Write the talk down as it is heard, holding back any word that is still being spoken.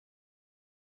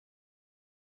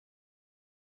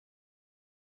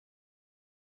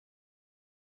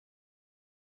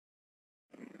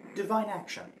divine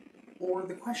action, or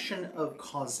the question of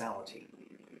causality.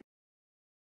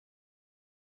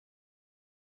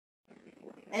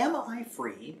 Am I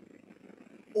free,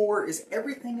 or is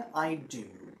everything I do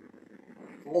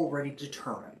already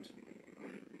determined?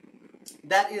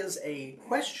 That is a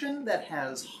question that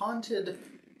has haunted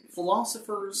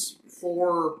philosophers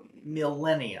for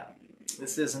millennia.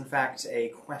 This is, in fact, a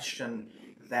question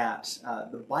that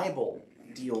the Bible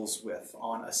deals with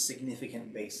on a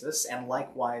significant basis, and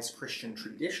likewise Christian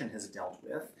tradition has dealt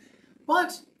with.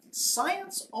 But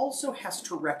science also has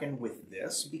to reckon with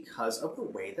this because of the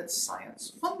way that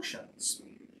science functions.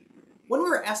 When we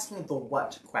were asking the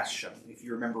what question, if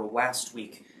you remember last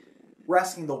week, we're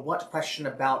asking the what question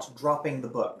about dropping the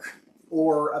book,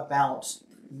 or about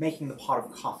making the pot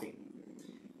of coffee.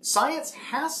 Science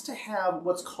has to have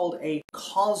what's called a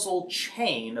causal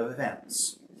chain of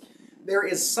events. There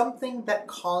is something that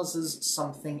causes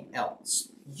something else,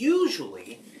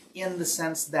 usually in the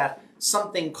sense that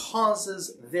something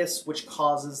causes this, which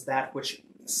causes that, which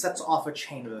sets off a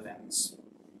chain of events.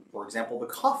 For example, the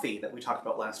coffee that we talked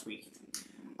about last week.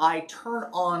 I turn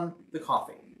on the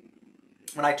coffee.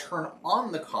 When I turn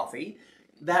on the coffee,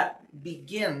 that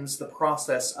begins the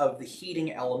process of the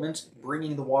heating element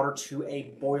bringing the water to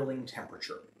a boiling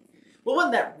temperature. Well,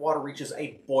 when that water reaches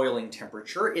a boiling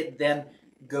temperature, it then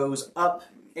goes up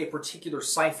a particular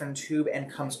siphon tube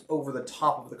and comes over the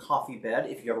top of the coffee bed,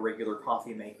 if you have a regular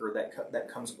coffee maker that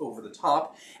comes over the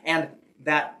top, and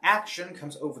that action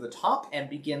comes over the top and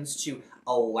begins to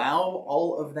allow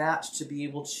all of that to be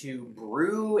able to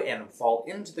brew and fall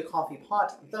into the coffee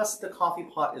pot. Thus, the coffee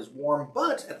pot is warm,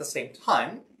 but at the same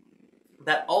time,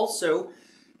 that also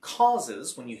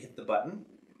causes, when you hit the button,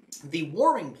 the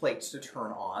warming plates to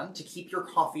turn on to keep your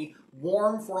coffee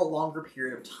warm for a longer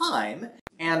period of time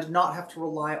and not have to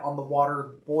rely on the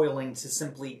water boiling to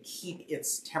simply keep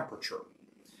its temperature.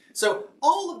 So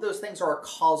all of those things are a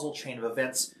causal chain of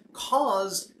events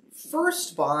caused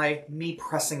first by me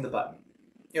pressing the button.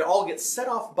 It all gets set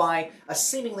off by a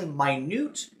seemingly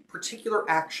minute particular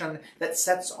action that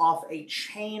sets off a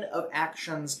chain of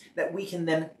actions that we can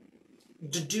then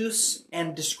deduce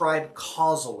and describe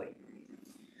causally.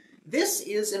 This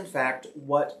is, in fact,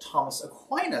 what Thomas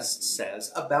Aquinas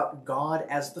says about God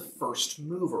as the first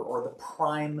mover, or the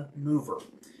prime mover.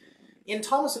 In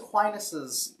Thomas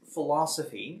Aquinas'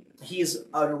 philosophy, he's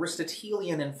an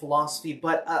Aristotelian in philosophy,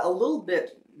 but a little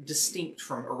bit distinct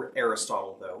from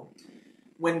Aristotle, though.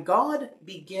 When God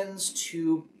begins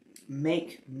to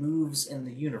make moves in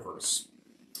the universe,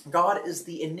 God is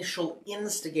the initial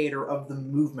instigator of the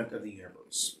movement of the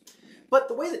universe. But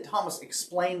the way that Thomas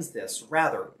explains this,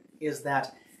 rather, is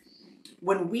that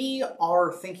when we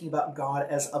are thinking about God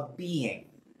as a being,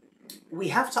 we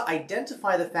have to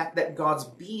identify the fact that God's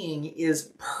being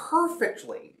is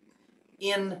perfectly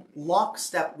in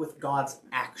lockstep with God's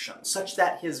action, such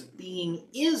that his being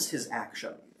is his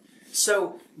action.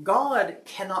 So God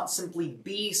cannot simply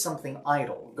be something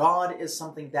idle. God is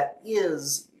something that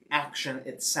is action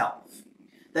itself,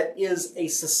 that is a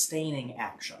sustaining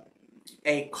action,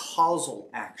 a causal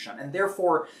action. And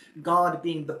therefore, God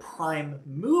being the prime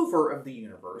mover of the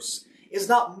universe is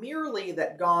not merely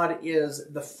that God is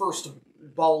the first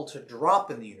ball to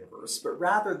drop in the universe, but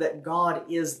rather that God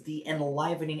is the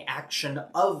enlivening action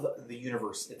of the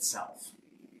universe itself.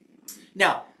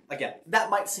 Now, again, that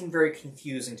might seem very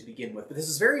confusing to begin with, but this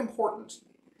is very important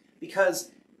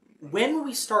because when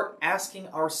we start asking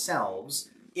ourselves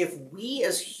if we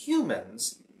as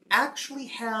humans actually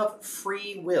have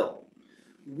free will,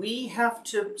 we have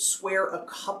to swear a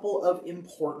couple of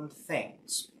important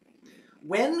things.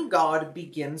 When God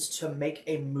begins to make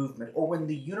a movement, or when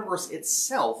the universe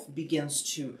itself begins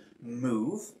to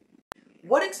move,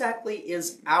 what exactly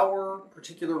is our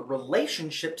particular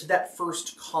relationship to that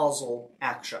first causal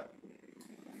action?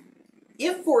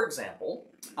 If, for example,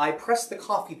 I press the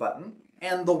coffee button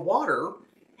and the water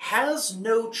has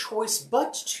no choice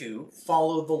but to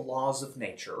follow the laws of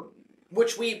nature,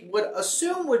 which we would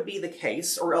assume would be the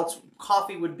case, or else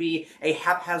coffee would be a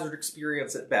haphazard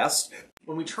experience at best.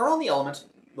 When we turn on the element,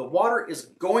 the water is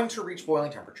going to reach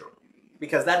boiling temperature,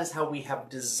 because that is how we have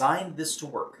designed this to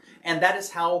work. And that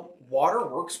is how water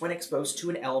works when exposed to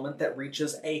an element that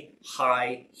reaches a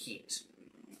high heat.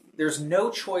 There's no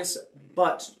choice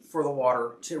but for the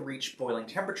water to reach boiling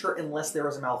temperature unless there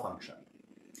is a malfunction.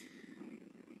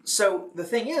 So the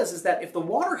thing is that if the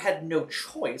water had no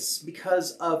choice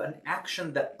because of an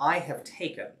action that I have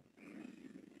taken,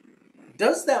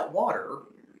 does that water,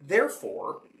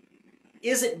 therefore,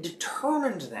 is it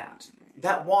determined that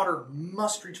that water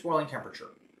must reach boiling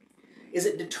temperature? Is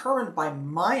it determined by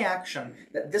my action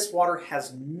that this water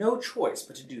has no choice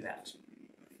but to do that?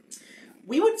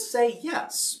 We would say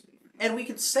yes. And we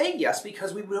could say yes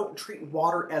because we don't treat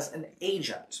water as an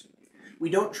agent. We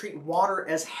don't treat water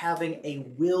as having a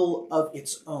will of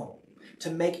its own,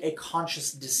 to make a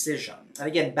conscious decision. And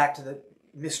again, back to the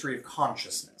mystery of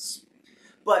consciousness.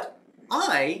 But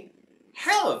I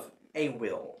have a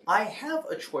will. I have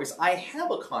a choice. I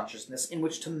have a consciousness in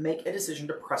which to make a decision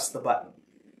to press the button.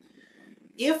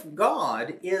 If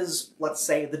God is, let's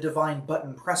say, the divine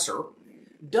button presser,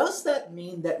 does that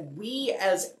mean that we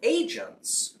as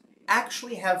agents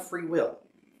actually have free will?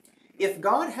 If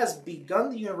God has begun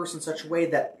the universe in such a way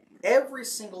that every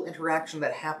single interaction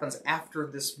that happens after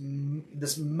this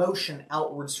motion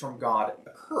outwards from God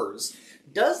occurs,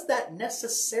 does that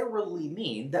necessarily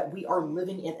mean that we are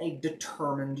living in a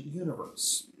determined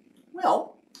universe?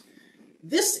 Well,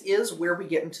 this is where we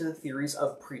get into the theories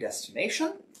of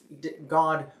predestination.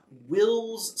 God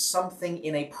wills something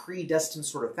in a predestined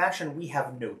sort of fashion. We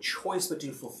have no choice but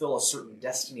to fulfill a certain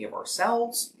destiny of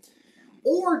ourselves.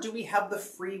 Or do we have the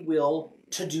free will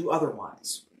to do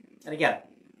otherwise? And again,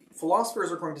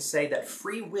 philosophers are going to say that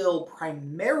free will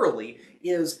primarily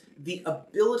is the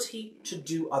ability to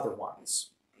do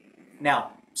otherwise.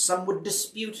 Now, some would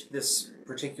dispute this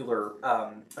particular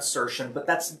assertion, but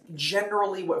that's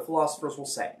generally what philosophers will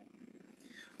say.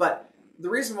 But the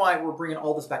reason why we're bringing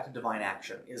all this back to divine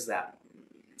action is that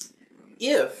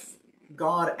if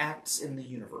God acts in the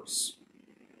universe,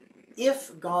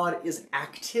 if God is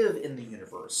active in the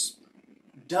universe,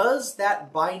 does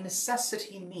that by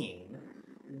necessity mean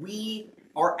we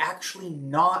are actually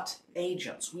not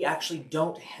agents? We actually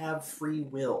don't have free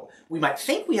will. We might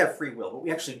think we have free will, but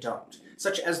we actually don't.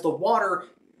 Such as the water,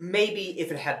 maybe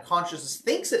if it had consciousness,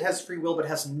 thinks it has free will, but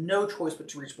has no choice but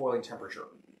to reach boiling temperature.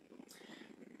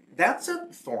 That's a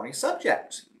thorny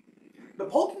subject. But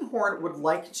Polkinghorne would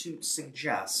like to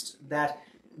suggest that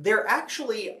there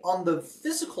actually, on the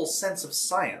physical sense of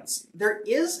science, there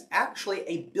is actually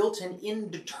a built-in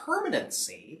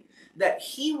indeterminacy that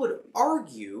he would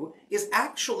argue is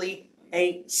actually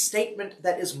a statement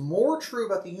that is more true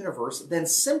about the universe than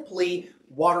simply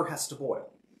water has to boil.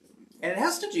 And it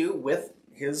has to do with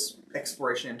his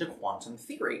exploration into quantum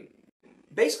theory.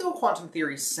 Basically what quantum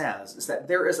theory says is that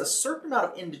there is a certain amount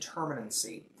of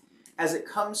indeterminacy as it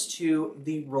comes to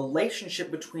the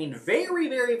relationship between very,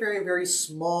 very, very, very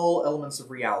small elements of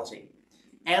reality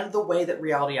and the way that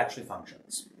reality actually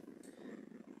functions.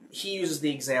 He uses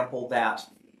the example that,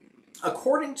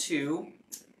 according to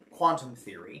quantum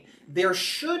theory, there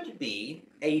should be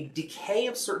a decay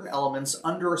of certain elements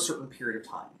under a certain period of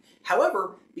time.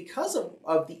 However, because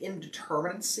of the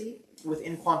indeterminacy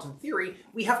within quantum theory,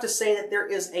 we have to say that there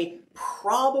is a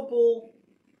probable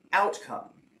outcome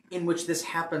in which this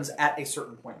happens at a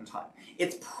certain point in time.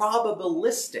 It's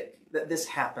probabilistic that this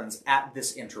happens at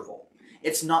this interval.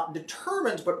 It's not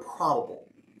determined, but probable.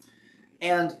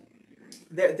 And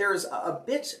there's a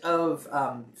bit of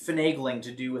finagling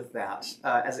to do with that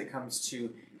as it comes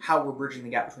to how we're bridging the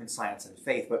gap between science and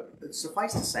faith. But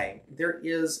suffice to say, there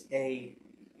is a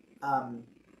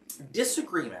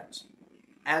disagreement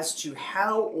as to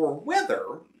how or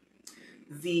whether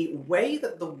the way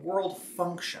that the world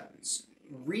functions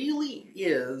really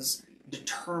is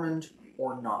determined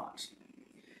or not.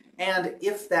 And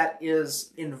if that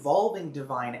is involving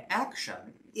divine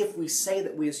action, if we say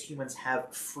that we as humans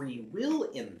have free will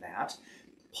in that,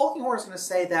 Polkinghorne is going to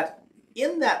say that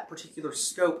in that particular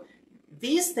scope,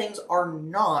 these things are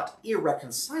not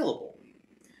irreconcilable,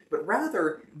 but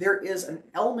rather there is an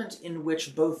element in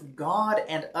which both God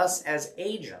and us as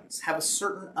agents have a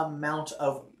certain amount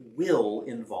of will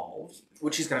involved,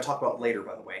 which he's going to talk about later,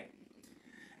 by the way,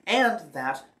 and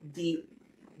that the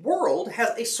world has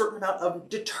a certain amount of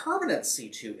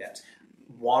determinacy to it.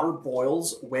 Water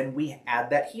boils when we add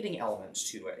that heating element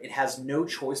to it. It has no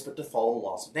choice but to follow the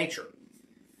laws of nature.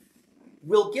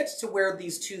 We'll get to where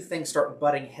these two things start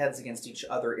butting heads against each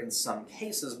other in some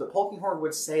cases, but Polkinghorne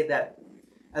would say that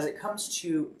as it comes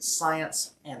to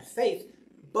science and faith,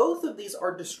 both of these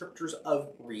are descriptors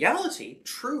of reality,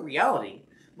 true reality,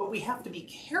 but we have to be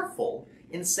careful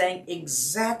in saying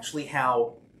exactly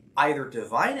how either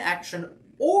divine action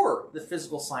or the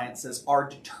physical sciences are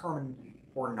determined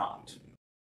or not.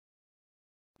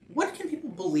 What can people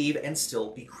believe and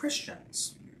still be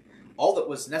Christians? All that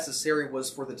was necessary was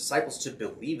for the disciples to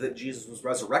believe that Jesus was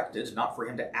resurrected, not for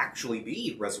him to actually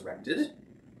be resurrected.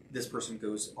 This person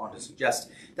goes on to suggest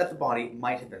that the body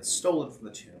might have been stolen from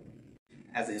the tomb.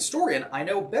 As a historian, I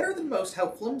know better than most how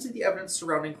flimsy the evidence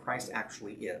surrounding Christ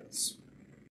actually is.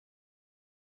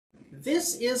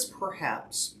 This is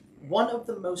perhaps one of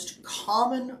the most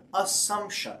common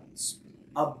assumptions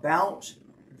about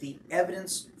the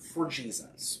evidence for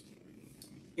Jesus.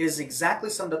 It is exactly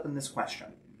summed up in this question.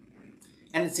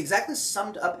 And it's exactly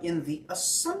summed up in the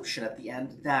assumption at the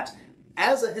end that,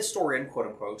 as a historian,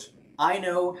 quote-unquote, I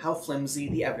know how flimsy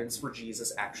the evidence for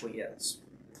Jesus actually is.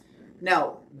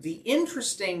 Now, the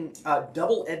interesting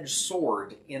double-edged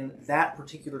sword in that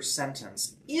particular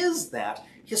sentence is that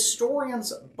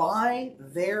historians, by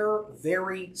their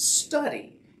very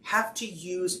study, have to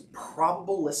use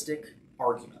probabilistic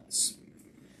arguments.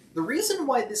 The reason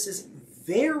why this is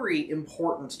very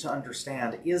important to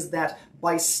understand is that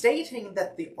by stating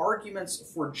that the arguments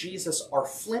for Jesus are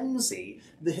flimsy,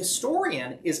 the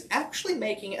historian is actually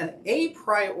making an a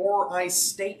priori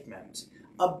statement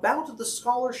about the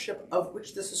scholarship of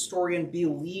which this historian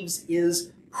believes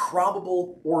is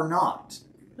probable or not.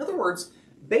 In other words,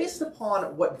 based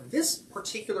upon what this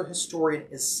particular historian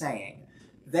is saying,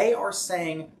 they are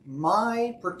saying,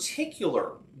 my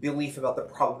particular belief about the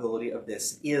probability of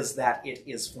this is that it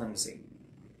is flimsy.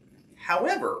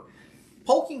 However,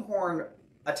 Polkinghorne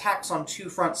attacks on two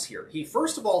fronts here. He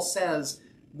first of all says,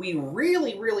 we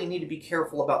really, really need to be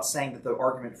careful about saying that the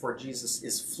argument for Jesus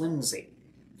is flimsy.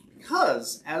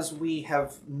 Because, as we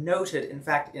have noted, in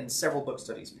fact, in several book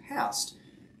studies past,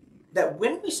 that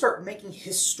when we start making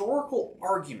historical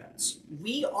arguments,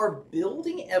 we are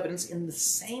building evidence in the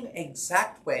same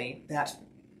exact way that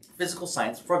physical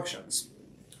science functions.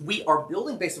 We are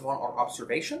building based upon our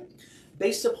observation,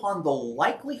 based upon the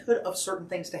likelihood of certain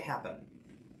things to happen.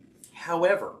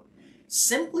 However,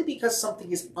 simply because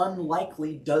something is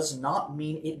unlikely does not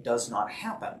mean it does not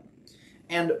happen.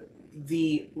 And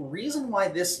the reason why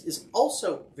this is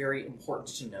also very important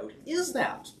to note is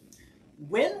that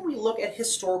when we look at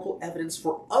historical evidence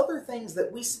for other things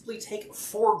that we simply take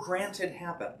for granted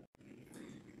happen,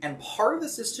 and part of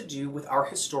this is to do with our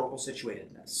historical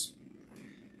situatedness.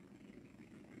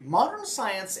 Modern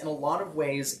science, in a lot of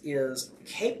ways, is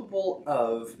capable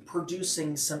of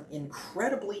producing some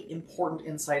incredibly important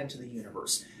insight into the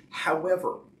universe.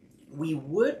 However, we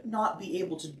would not be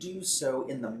able to do so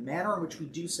in the manner in which we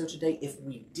do so today if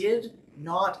we did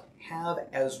not have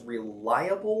as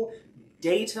reliable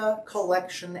data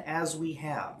collection as we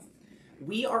have.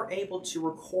 We are able to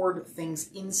record things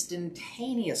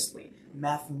instantaneously,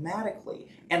 mathematically,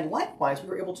 and likewise we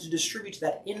are able to distribute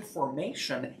that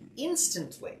information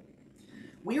instantly.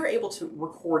 We are able to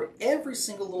record every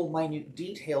single little minute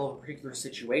detail of a particular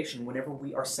situation whenever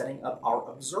we are setting up our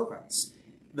observance.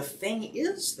 The thing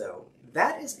is, though,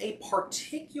 that is a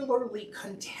particularly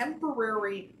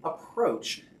contemporary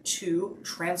approach to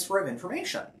transfer of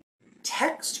information.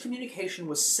 Text communication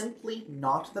was simply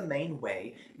not the main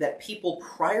way that people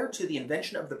prior to the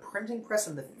invention of the printing press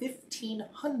in the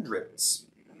 1500s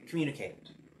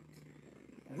communicated.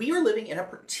 We are living in a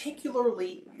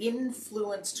particularly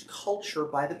influenced culture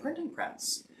by the printing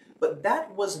press, but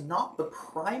that was not the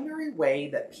primary way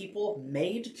that people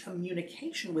made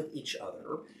communication with each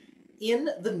other in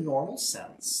the normal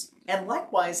sense, and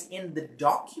likewise in the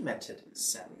documented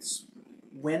sense,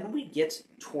 when we get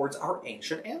towards our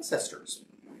ancient ancestors.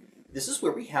 This is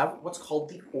where we have what's called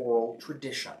the oral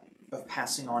tradition of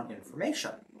passing on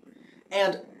information.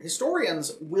 And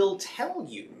historians will tell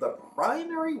you the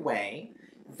primary way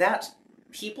that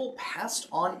people passed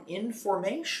on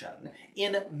information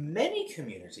in many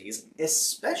communities,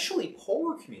 especially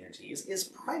poorer communities, is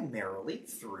primarily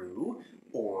through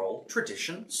oral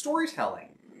tradition storytelling.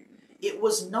 It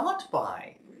was not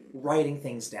by writing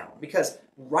things down, because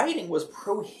writing was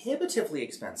prohibitively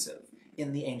expensive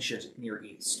in the ancient Near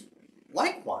East.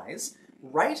 Likewise,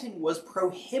 writing was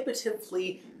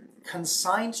prohibitively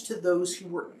consigned to those who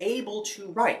were able to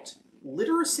write.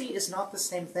 Literacy is not the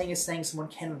same thing as saying someone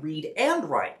can read and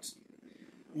write.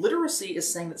 Literacy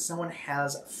is saying that someone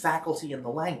has faculty in the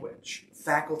language,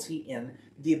 faculty in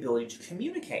the ability to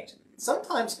communicate.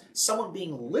 Sometimes someone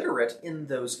being literate in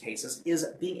those cases is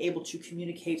being able to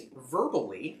communicate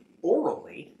verbally,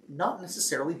 orally, not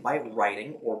necessarily by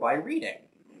writing or by reading.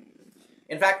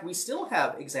 In fact, we still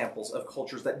have examples of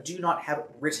cultures that do not have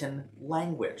written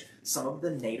language. Some of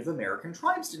the Native American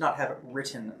tribes did not have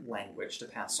written language to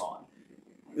pass on.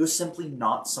 It was simply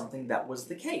not something that was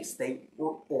the case. They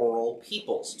were oral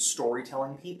peoples,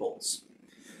 storytelling peoples.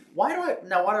 Why do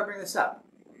I bring this up?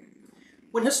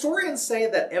 When historians say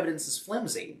that evidence is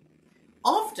flimsy,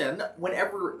 often,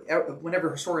 whenever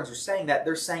historians are saying that,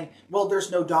 they're saying, well, there's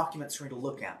no documents for me to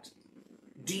look at.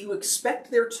 Do you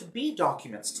expect there to be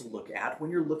documents to look at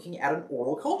when you're looking at an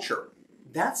oral culture?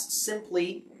 That's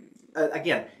simply,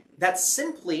 that's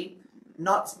simply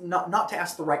not to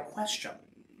ask the right question.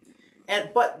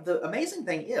 But the amazing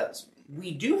thing is,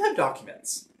 we do have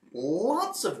documents,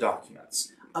 lots of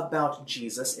documents, about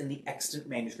Jesus in the extant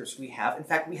manuscripts we have. In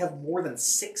fact, we have more than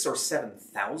 6,000 or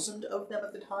 7,000 of them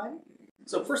at the time.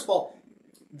 So first of all,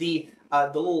 the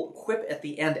little quip at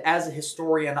the end, as a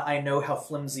historian, I know how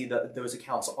flimsy those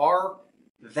accounts are.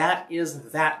 That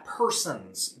is that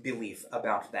person's belief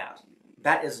about that.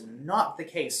 That is not the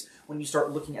case when you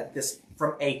start looking at this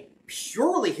from a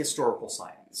purely historical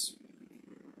science.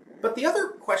 But the other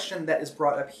question that is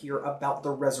brought up here about the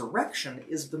resurrection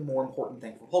is the more important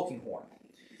thing for Polkinghorne.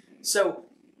 So,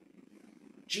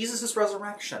 Jesus'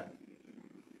 resurrection.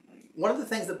 One of the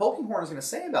things that Polkinghorne is going to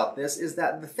say about this is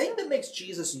that the thing that makes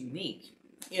Jesus unique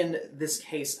in this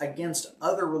case against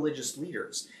other religious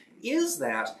leaders is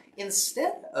that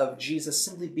instead of Jesus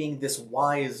simply being this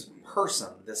wise person,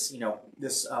 this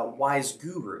wise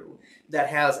guru that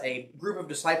has a group of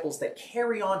disciples that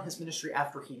carry on his ministry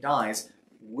after he dies,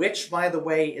 which, by the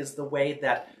way, is the way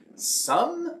that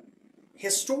some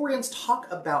historians talk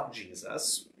about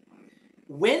Jesus,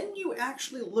 when you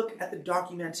actually look at the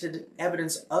documented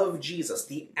evidence of Jesus,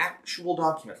 the actual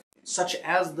document, such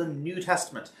as the New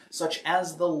Testament, such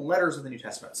as the letters of the New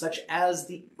Testament, such as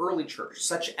the early church,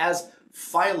 such as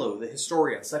Philo, the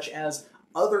historian, such as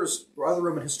other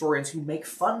Roman historians who make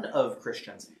fun of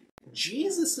Christians,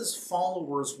 Jesus'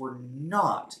 followers were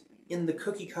not in the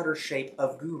cookie-cutter shape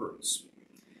of gurus.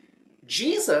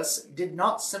 Jesus did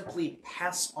not simply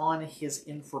pass on his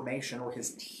information or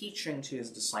his teaching to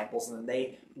his disciples, and then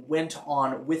they went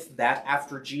on with that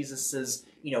after Jesus'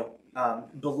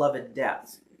 beloved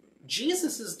death.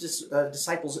 Jesus'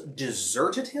 disciples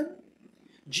deserted him.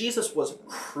 Jesus was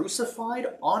crucified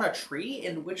on a tree,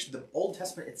 in which the Old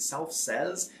Testament itself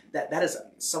says that that is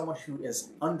someone who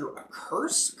is under a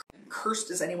curse. Cursed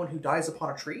is anyone who dies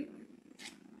upon a tree.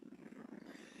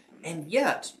 And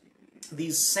yet,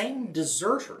 these same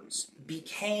deserters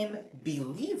became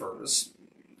believers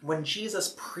when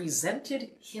Jesus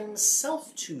presented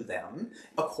himself to them,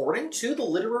 according to the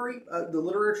literary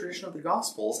tradition of the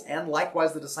Gospels, and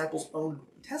likewise the disciples' own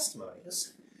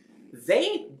testimonies.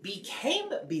 They became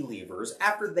believers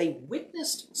after they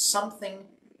witnessed something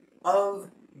of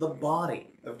the body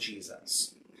of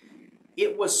Jesus.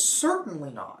 It was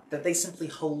certainly not that they simply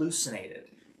hallucinated.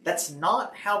 That's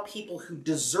not how people who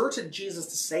deserted Jesus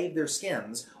to save their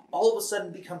skins all of a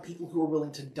sudden become people who are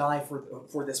willing to die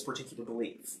for this particular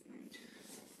belief.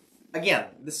 Again,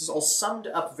 this is all summed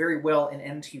up very well in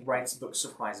N.T. Wright's book,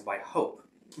 Surprised by Hope.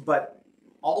 But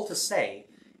all to say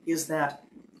is that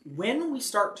when we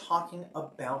start talking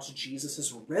about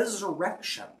Jesus'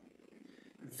 resurrection,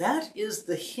 that is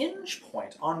the hinge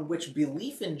point on which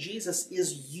belief in Jesus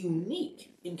is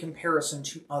unique in comparison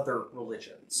to other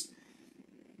religions.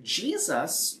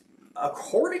 Jesus,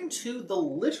 according to the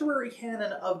literary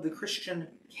canon of the Christian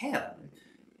canon,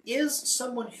 is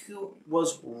someone who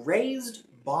was raised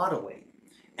bodily,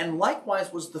 and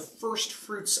likewise was the first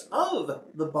fruits of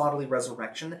the bodily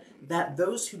resurrection that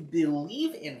those who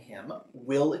believe in him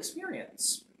will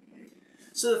experience.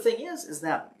 So the thing is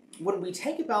that when we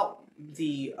take about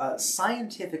the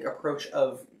scientific approach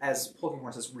of, as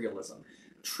Polkinghorne says, realism,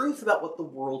 truth about what the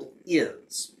world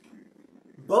is,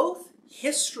 both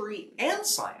history and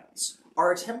science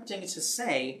are attempting to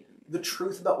say the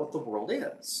truth about what the world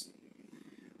is.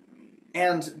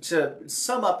 And to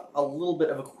sum up a little bit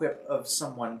of a quip of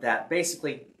someone that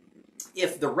basically,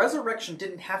 if the resurrection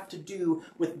didn't have to do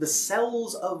with the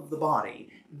cells of the body,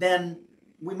 then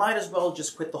we might as well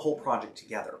just quit the whole project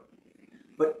together.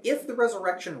 But if the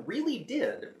resurrection really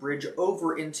did bridge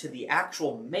over into the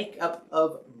actual makeup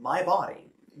of my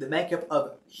body, the makeup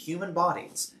of human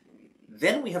bodies,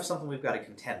 then we have something we've got to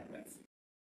contend with.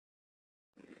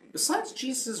 Besides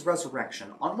Jesus' resurrection,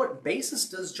 on what basis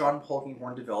does John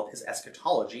Polkinghorne develop his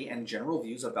eschatology and general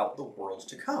views about the world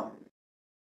to come?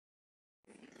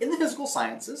 In the physical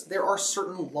sciences, there are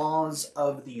certain laws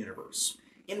of the universe,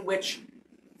 in which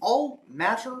all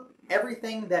matter,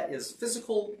 everything that is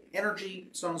physical, energy,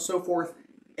 so on and so forth,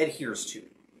 adheres to.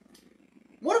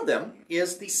 One of them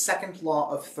is the second law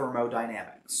of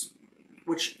thermodynamics,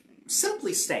 which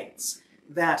simply states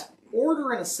that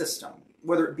order in a system,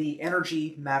 whether it be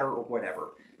energy, matter, or whatever,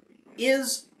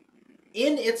 is,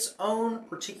 in its own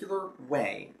particular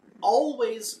way,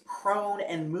 always prone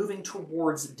and moving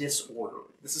towards disorder.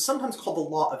 This is sometimes called the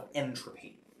law of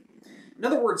entropy. In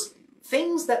other words,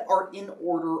 things that are in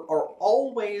order are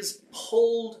always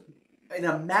pulled in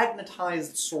a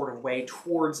magnetized sort of way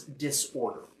towards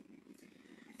disorder.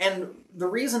 And the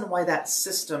reason why that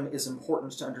system is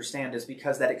important to understand is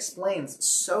because that explains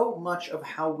so much of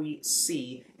how we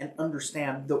see and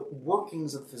understand the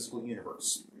workings of the physical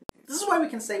universe. This is why we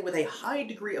can say with a high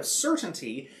degree of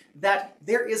certainty that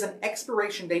there is an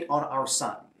expiration date on our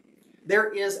sun.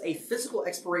 There is a physical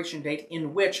expiration date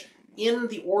in which, in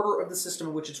the order of the system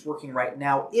in which it's working right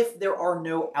now, if there are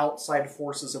no outside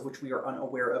forces of which we are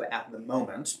unaware of at the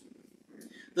moment,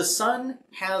 the sun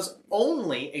has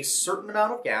only a certain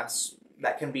amount of gas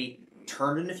that can be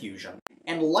turned into fusion.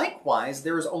 And likewise,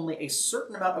 there is only a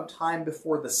certain amount of time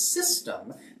before the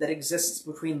system that exists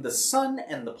between the sun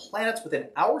and the planets within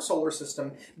our solar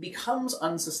system becomes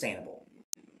unsustainable.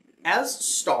 As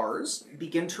stars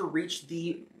begin to reach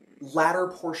the latter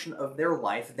portion of their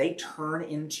life, they turn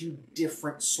into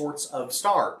different sorts of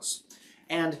stars.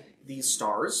 And these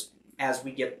stars, as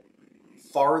we get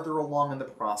farther along in the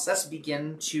process,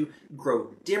 begin to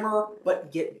grow dimmer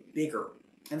but get bigger.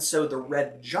 And so the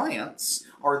red giants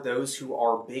are those who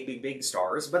are big, big, big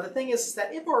stars. But the thing is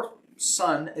that if our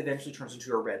sun eventually turns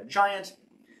into a red giant,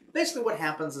 basically what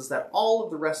happens is that all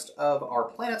of the rest of our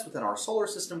planets within our solar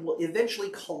system will eventually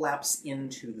collapse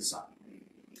into the sun.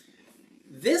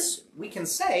 This, we can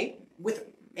say, with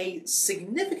a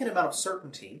significant amount of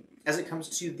certainty, as it comes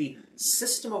to the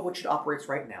system of which it operates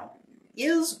right now,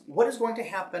 is what is going to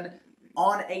happen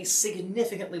on a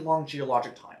significantly long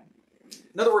geologic time.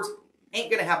 In other words, ain't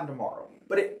going to happen tomorrow,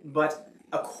 but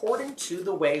according to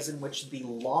the ways in which the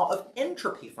law of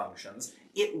entropy functions,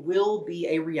 it will be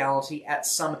a reality at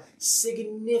some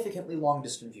significantly long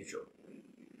distant future.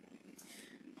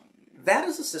 That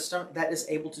is a system that is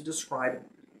able to describe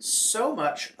so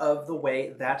much of the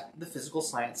way that the physical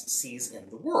science sees in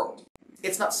the world.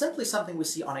 It's not simply something we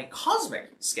see on a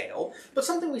cosmic scale, but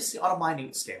something we see on a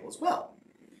minute scale as well.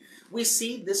 We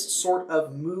see this sort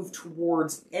of move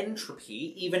towards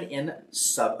entropy even in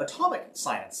subatomic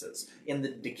sciences, in the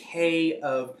decay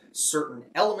of certain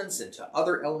elements into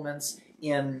other elements,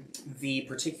 in the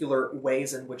particular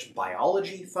ways in which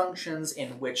biology functions,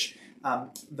 in which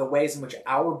the ways in which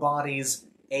our bodies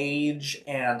age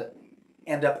and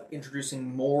end up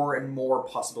introducing more and more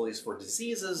possibilities for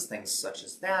diseases, things such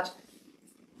as that.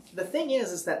 The thing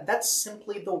is that that's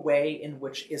simply the way in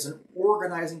which is an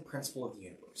organizing principle of the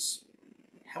universe.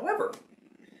 However,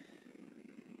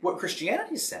 what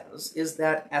Christianity says is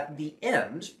that at the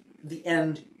end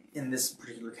in this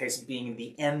particular case being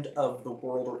the end of the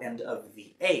world or end of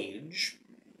the age,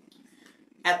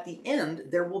 at the end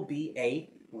there will be a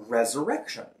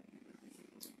resurrection.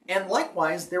 And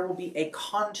likewise, there will be a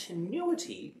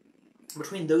continuity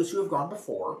between those who have gone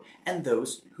before and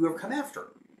those who have come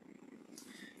after.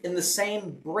 In the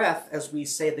same breath as we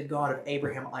say the God of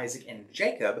Abraham, Isaac, and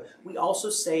Jacob, we also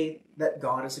say that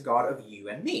God is a God of you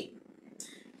and me.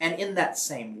 And in that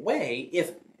same way,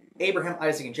 if Abraham,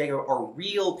 Isaac, and Jacob are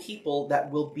real people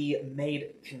that will be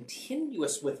made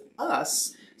continuous with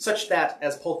us, such that,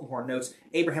 as Polkinghorne notes,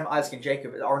 Abraham, Isaac, and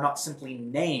Jacob are not simply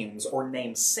names or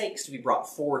namesakes to be brought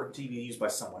forward to be used by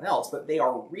someone else, but they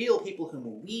are real people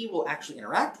whom we will actually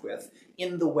interact with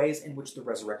in the ways in which the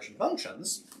resurrection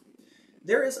functions,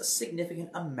 there is a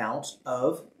significant amount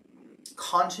of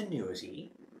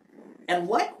continuity, and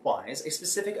likewise a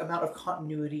specific amount of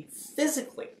continuity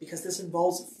physically, because this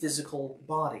involves physical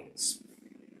bodies.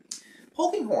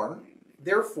 Polkinghorne,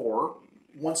 therefore,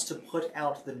 wants to put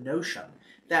out the notion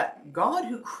that God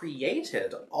who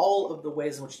created all of the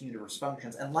ways in which the universe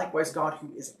functions, and likewise God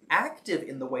who is active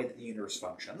in the way that the universe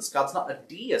functions, God's not a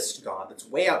deist God that's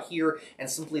way out here and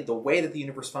simply the way that the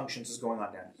universe functions is going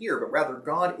on down here, but rather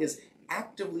God is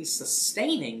actively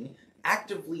sustaining,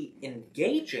 actively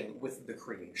engaging with the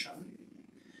creation,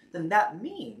 then that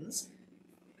means,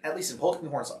 at least in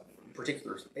Polkinghorne's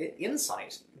particular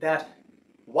insight, that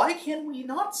why can we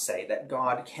not say that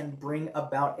God can bring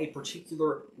about a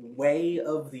particular way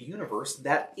of the universe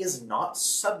that is not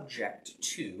subject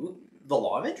to the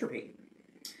law of entropy?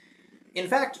 In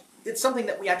fact, it's something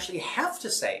that we actually have to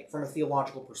say from a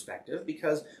theological perspective,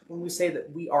 because when we say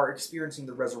that we are experiencing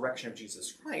the resurrection of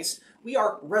Jesus Christ, we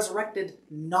are resurrected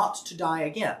not to die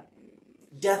again.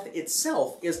 Death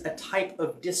itself is a type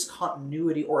of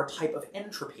discontinuity or a type of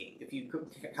entropy, if you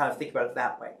kind of think about it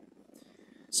that way.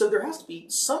 So there has to be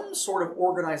some sort of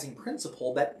organizing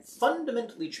principle that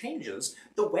fundamentally changes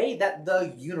the way that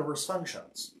the universe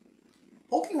functions.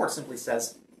 Polkinghorne simply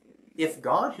says, if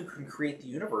God, who can create the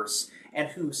universe and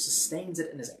who sustains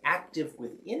it and is active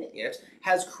within it,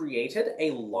 has created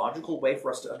a logical way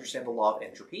for us to understand the law of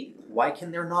entropy, why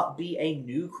can there not be a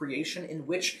new creation in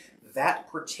which that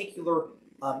particular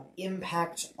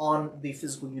impact on the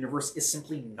physical universe is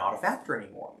simply not a factor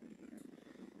anymore?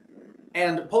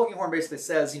 And Polkinghorne basically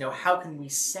says, how can we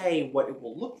say what it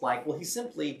will look like? Well, he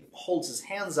simply holds his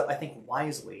hands up, I think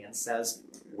wisely, and says,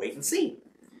 wait and see.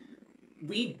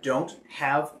 We don't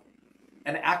have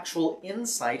an actual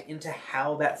insight into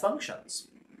how that functions.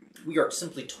 We are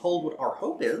simply told what our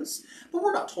hope is, but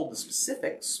we're not told the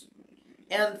specifics.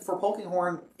 And for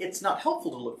Polkinghorne, it's not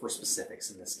helpful to look for specifics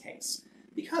in this case,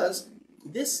 because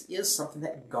this is something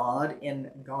that God,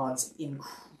 in God's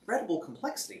incredible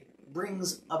complexity,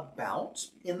 brings about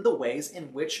in the ways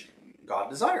in which God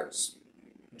desires.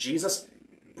 Jesus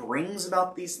brings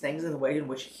about these things in the way in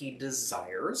which he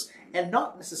desires, and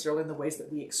not necessarily in the ways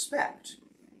that we expect.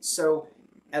 So,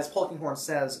 as Polkinghorne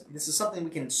says, this is something we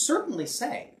can certainly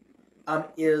say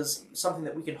is something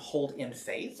that we can hold in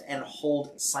faith and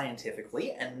hold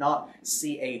scientifically and not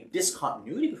see a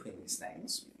discontinuity between these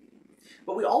things.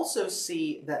 But we also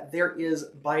see that there is,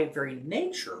 by very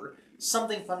nature,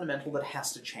 something fundamental that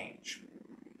has to change.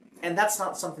 And that's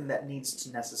not something that needs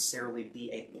to necessarily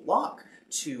be a block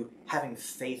to having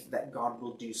faith that God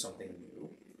will do something new,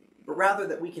 but rather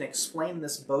that we can explain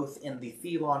this both in the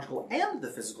theological and the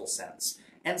physical sense,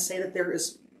 and say that there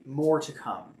is more to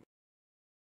come.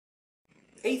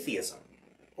 Atheism,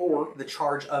 or the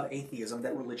charge of atheism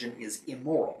that religion is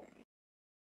immoral.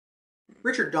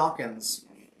 Richard Dawkins,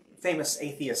 famous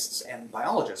atheist and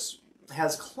biologist,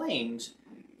 has claimed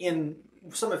in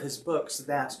some of his books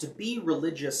that to be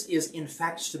religious is in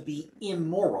fact to be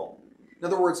immoral. In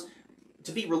other words,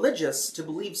 to be religious, to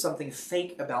believe something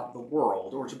fake about the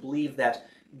world, or to believe that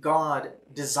God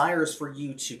desires for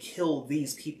you to kill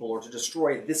these people or to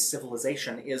destroy this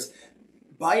civilization, is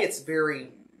by its very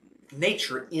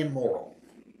nature immoral.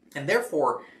 And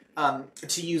therefore,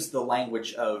 to use the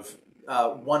language of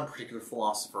one particular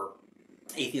philosopher,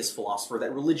 atheist philosopher,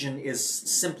 that religion is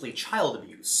simply child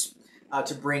abuse,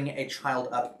 to bring a child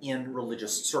up in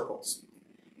religious circles.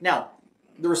 Now,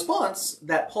 the response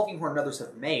that Polkinghorne and others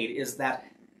have made is that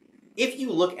if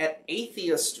you look at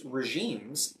atheist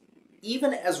regimes,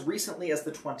 even as recently as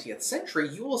the 20th century,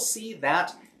 you will see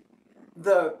that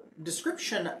the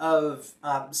description of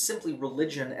simply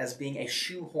religion as being a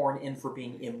shoehorn in for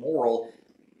being immoral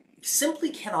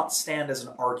simply cannot stand as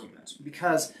an argument,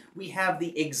 because we have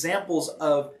the examples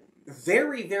of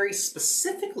very, very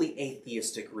specifically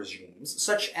atheistic regimes,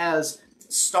 such as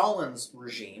Stalin's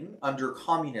regime under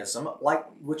communism,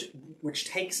 which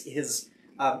takes his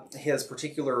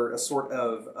particular sort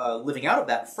of living out of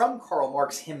that from Karl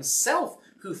Marx himself,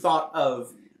 who thought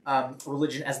of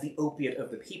religion as the opiate of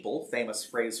the people, famous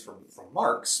phrase from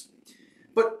Marx.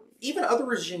 But even other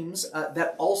regimes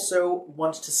that also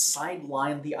want to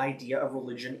sideline the idea of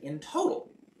religion in total.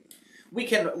 We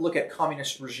can look at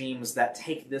communist regimes that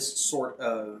take this sort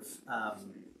of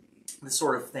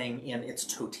thing in its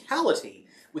totality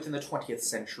within the 20th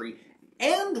century,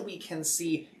 and we can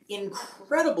see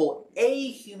incredible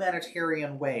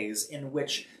ahumanitarian ways in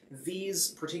which these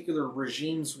particular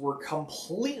regimes were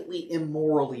completely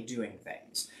immorally doing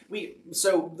things.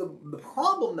 So the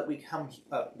problem that we come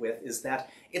up with is that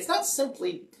it's not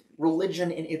simply religion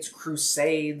in its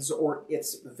crusades or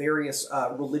its various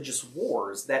religious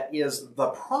wars that is the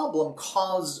problem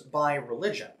caused by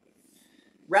religion.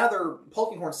 Rather,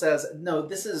 Polkinghorne says, no,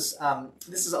 this is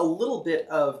a little bit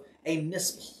of a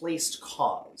misplaced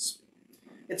cause.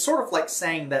 It's sort of like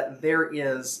saying that there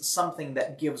is something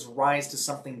that gives rise to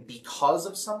something because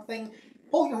of something.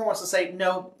 Polkinghorne wants to say,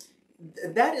 no,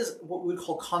 that is what we would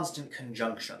call constant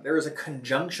conjunction. There is a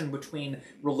conjunction between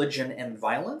religion and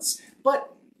violence,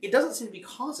 but it doesn't seem to be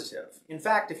causative. In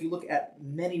fact, if you look at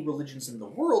many religions in the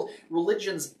world,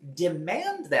 religions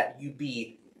demand that you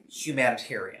be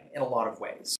humanitarian in a lot of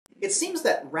ways. It seems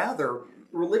that rather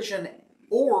religion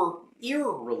or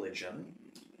irreligion,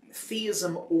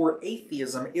 theism or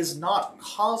atheism, is not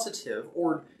causative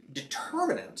or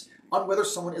determinant on whether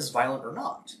someone is violent or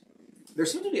not. There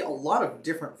seem to be a lot of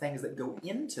different things that go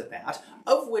into that,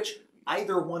 of which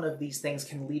either one of these things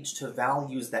can lead to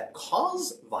values that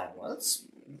cause violence.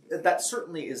 That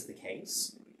certainly is the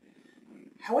case.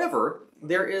 However,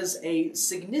 there is a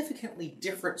significantly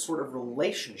different sort of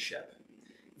relationship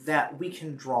that we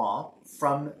can draw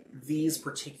from these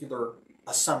particular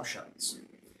assumptions.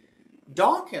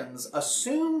 Dawkins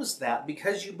assumes that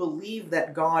because you believe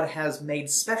that God has made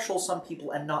special some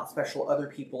people and not special other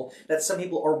people, that some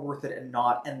people are worth it and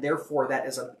not, and therefore that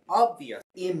is an obvious,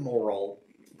 immoral,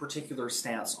 particular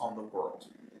stance on the world.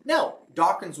 Now,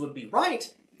 Dawkins would be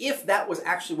right if that was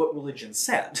actually what religion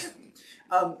said.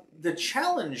 The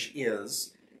challenge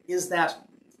is that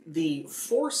the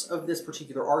force of this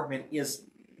particular argument is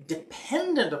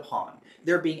dependent upon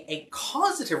there being a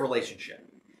causative relationship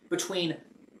between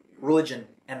religion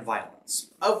and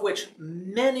violence, of which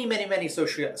many, many, many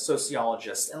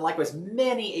sociologists, and likewise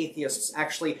many atheists,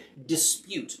 actually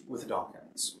dispute with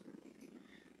Dawkins.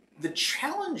 The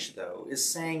challenge, though, is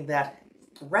saying that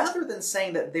rather than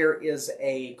saying that there is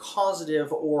a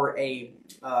causative or a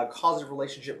causative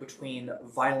relationship between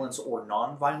violence or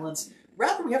non-violence,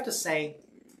 rather we have to say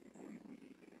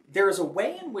there is a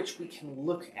way in which we can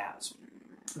look at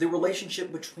the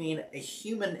relationship between a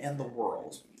human and the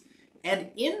world,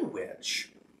 and in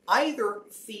which either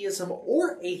theism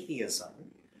or atheism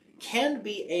can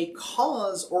be a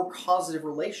cause or causative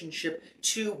relationship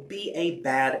to be a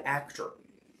bad actor.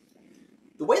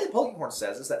 The way that Polkinghorne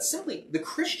says is that simply the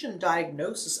Christian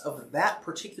diagnosis of that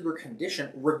particular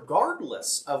condition,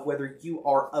 regardless of whether you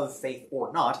are of faith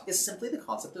or not, is simply the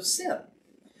concept of sin.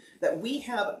 That we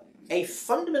have a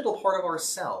fundamental part of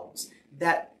ourselves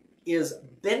that is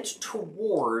bent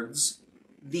towards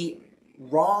the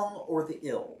wrong or the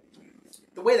ill.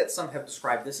 The way that some have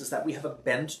described this is that we have a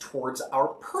bent towards our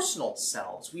personal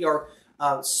selves. We are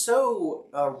so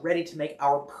ready to make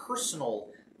our personal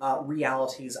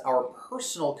realities, our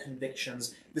personal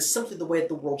convictions, simply the way that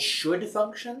the world should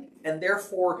function, and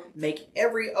therefore make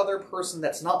every other person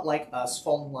that's not like us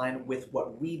fall in line with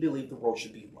what we believe the world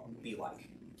should be like.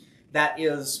 That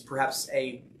is perhaps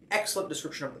an excellent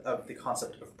description of the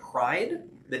concept of pride,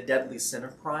 the deadly sin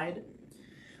of pride,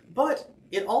 but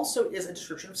it also is a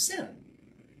description of sin.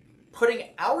 Putting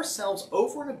ourselves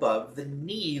over and above the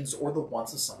needs or the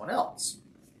wants of someone else.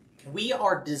 We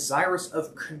are desirous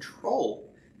of control,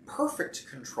 perfect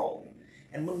control.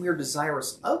 And when we are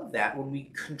desirous of that, when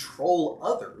we control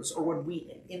others, or when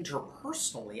we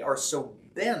interpersonally are so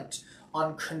bent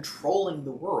on controlling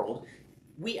the world,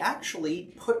 we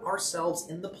actually put ourselves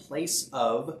in the place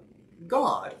of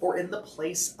God, or in the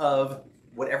place of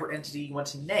whatever entity you want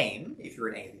to name, if you're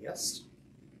an atheist.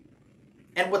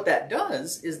 And what that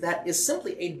does is that is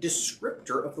simply a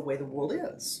descriptor of the way the world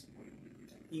is.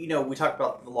 You know, we talked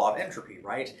about the law of entropy,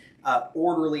 right?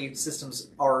 Orderly systems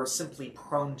are simply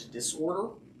prone to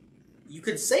disorder. You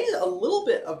could say a little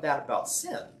bit of that about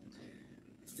sin.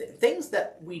 Things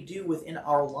that we do within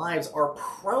our lives are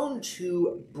prone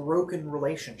to broken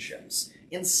relationships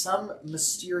in some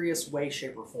mysterious way,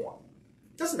 shape, or form.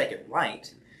 It doesn't make it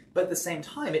right, but at the same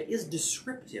time, it is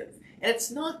descriptive. And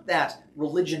it's not that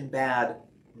religion bad,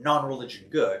 non-religion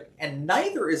good, and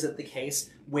neither is it the case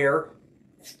where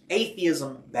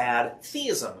atheism bad,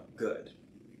 theism good.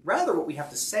 Rather, what we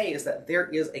have to say is that there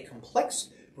is a complex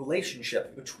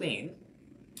relationship between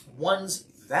one's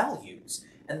values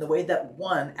and the way that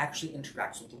one actually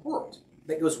interacts with the world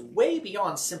that goes way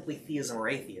beyond simply theism or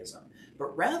atheism,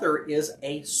 but rather is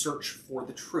a search for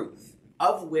the truth,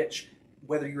 of which,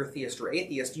 whether you're a theist or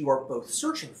atheist, you are both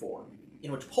searching for,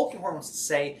 in which Polkinghorne wants to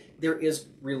say there is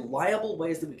reliable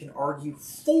ways that we can argue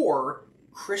for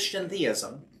Christian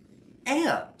theism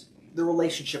and the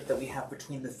relationship that we have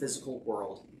between the physical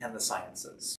world and the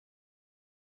sciences.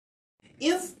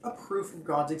 If a proof of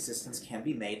God's existence can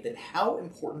be made, then how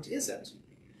important is it?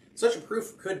 Such a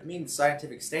proof could mean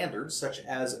scientific standards, such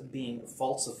as being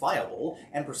falsifiable,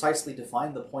 and precisely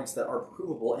define the points that are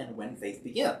provable and when faith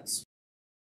begins.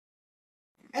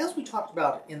 As we talked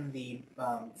about in the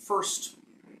first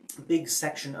big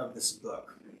section of this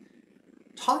book,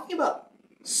 talking about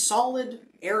solid,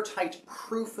 airtight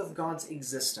proof of God's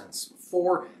existence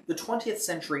for the 20th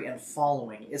century and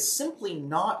following is simply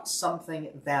not something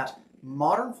that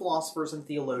modern philosophers and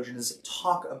theologians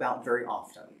talk about very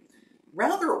often.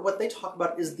 Rather, what they talk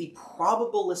about is the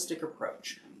probabilistic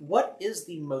approach. What is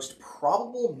the most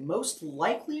probable, most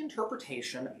likely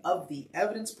interpretation of the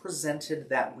evidence presented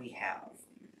that we have?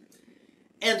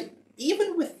 And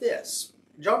even with this,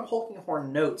 John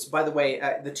Polkinghorne notes, by the way,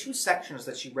 the two sections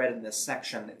that you read in this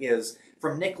section is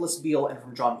from Nicholas Beale and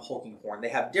from John Polkinghorne. They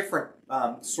have different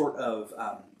sort of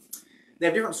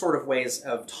ways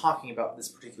of talking about this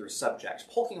particular subject.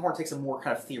 Polkinghorne takes a more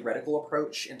kind of theoretical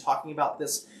approach in talking about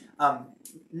this.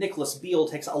 Nicholas Beale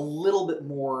takes a little bit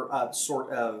more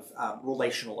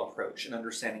relational approach in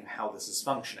understanding how this is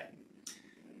functioning.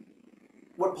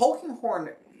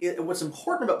 What's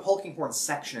important about Polkinghorne's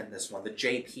section in this one, the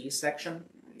JP section,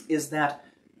 is that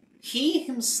he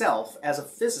himself, as a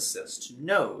physicist,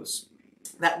 knows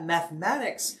that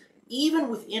mathematics, even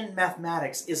within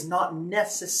mathematics, is not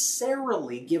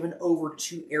necessarily given over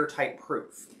to airtight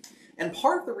proof. And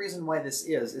part of the reason why this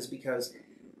is because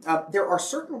there are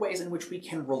certain ways in which we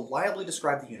can reliably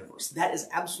describe the universe. That is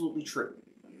absolutely true.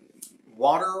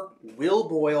 Water will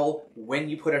boil when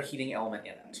you put a heating element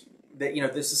in it. That,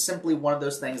 this is simply one of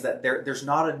those things that there's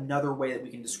not another way that we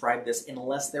can describe this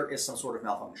unless there is some sort of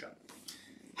malfunction.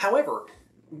 However,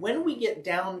 when we get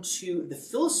down to the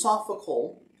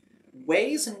philosophical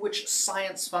ways in which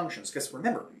science functions, because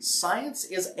remember, science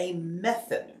is a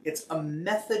method. It's a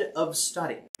method of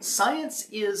study. Science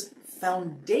is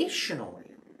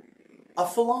foundationally a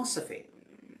philosophy.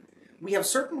 We have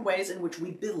certain ways in which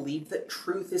we believe that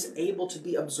truth is able to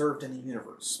be observed in the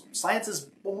universe. Science is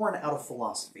born out of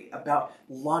philosophy, about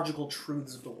logical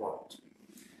truths of the world.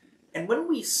 And when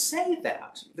we say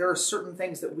that, there are certain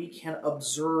things that we can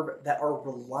observe that are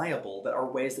reliable, that are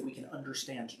ways that we can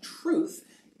understand truth.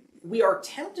 We are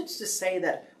tempted to say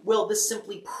that, well, this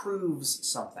simply proves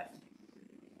something.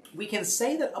 We can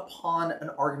say that upon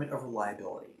an argument of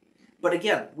reliability. But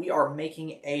again, we are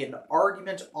making an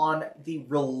argument on the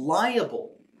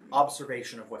reliable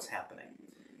observation of what's happening,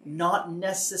 not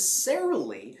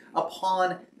necessarily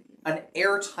upon an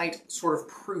airtight sort of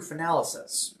proof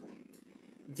analysis.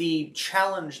 The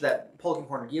challenge that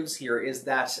Polkinghorne gives here is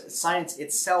that science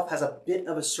itself has a bit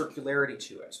of a circularity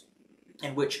to it,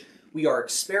 in which we are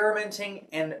experimenting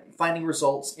and finding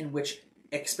results in which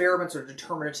experiments are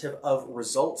determinative of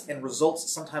results, and results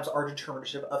sometimes are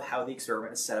determinative of how the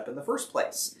experiment is set up in the first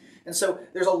place. And so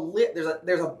there's a bit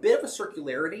of a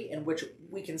circularity in which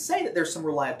we can say that there's some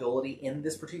reliability in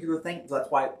this particular thing. So that's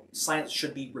why science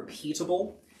should be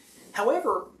repeatable.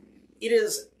 However, it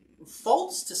is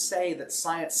false to say that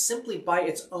science, simply by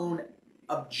its own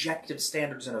objective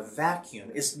standards in a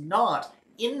vacuum, is not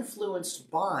influenced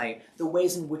by the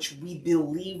ways in which we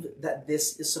believe that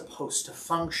this is supposed to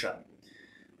function.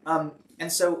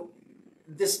 And so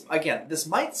this, again, this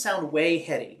might sound way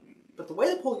heady, but the way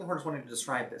that Polkinghorne is wanting to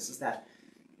describe this is that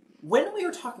when we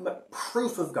are talking about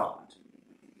proof of God,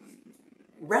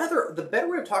 rather, the better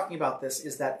way of talking about this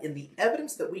is that in the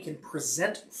evidence that we can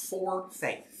present for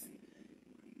faith,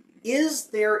 is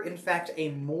there, in fact, a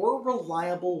more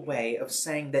reliable way of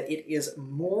saying that it is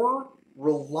more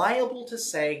reliable to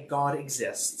say God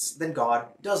exists than God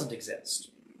doesn't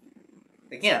exist?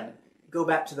 Again, go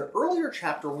back to the earlier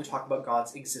chapter when we talk about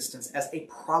God's existence as a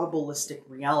probabilistic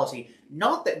reality.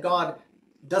 Not that God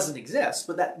doesn't exist,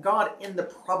 but that God in the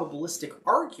probabilistic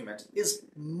argument is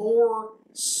more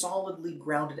solidly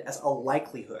grounded as a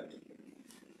likelihood.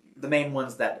 The main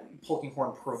ones that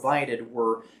Polkinghorne provided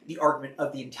were the argument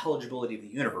of the intelligibility of the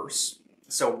universe.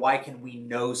 So why can we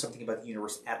know something about the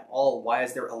universe at all? Why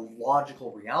is there a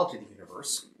logical reality of the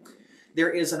universe? There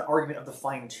is an argument of the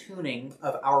fine-tuning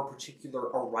of our particular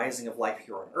arising of life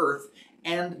here on Earth,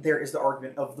 and there is the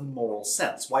argument of the moral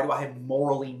sense. Why do I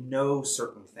morally know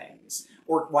certain things?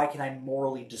 Or why can I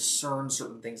morally discern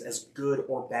certain things as good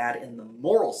or bad in the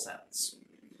moral sense?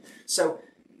 So,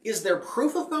 is there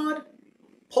proof of God?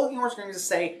 Polkinghorne is going to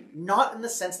say, not in the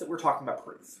sense that we're talking about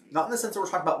proof. Not in the sense that we're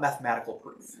talking about mathematical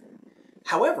proof.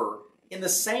 However, in the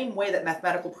same way that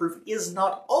mathematical proof is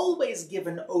not always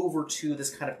given over to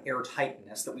this kind of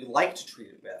airtightness that we like to treat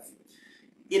it with,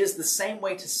 it is the same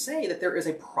way to say that there is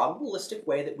a probabilistic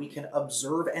way that we can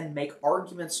observe and make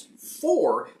arguments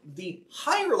for the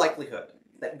higher likelihood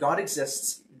that God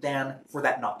exists than for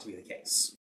that not to be the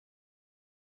case.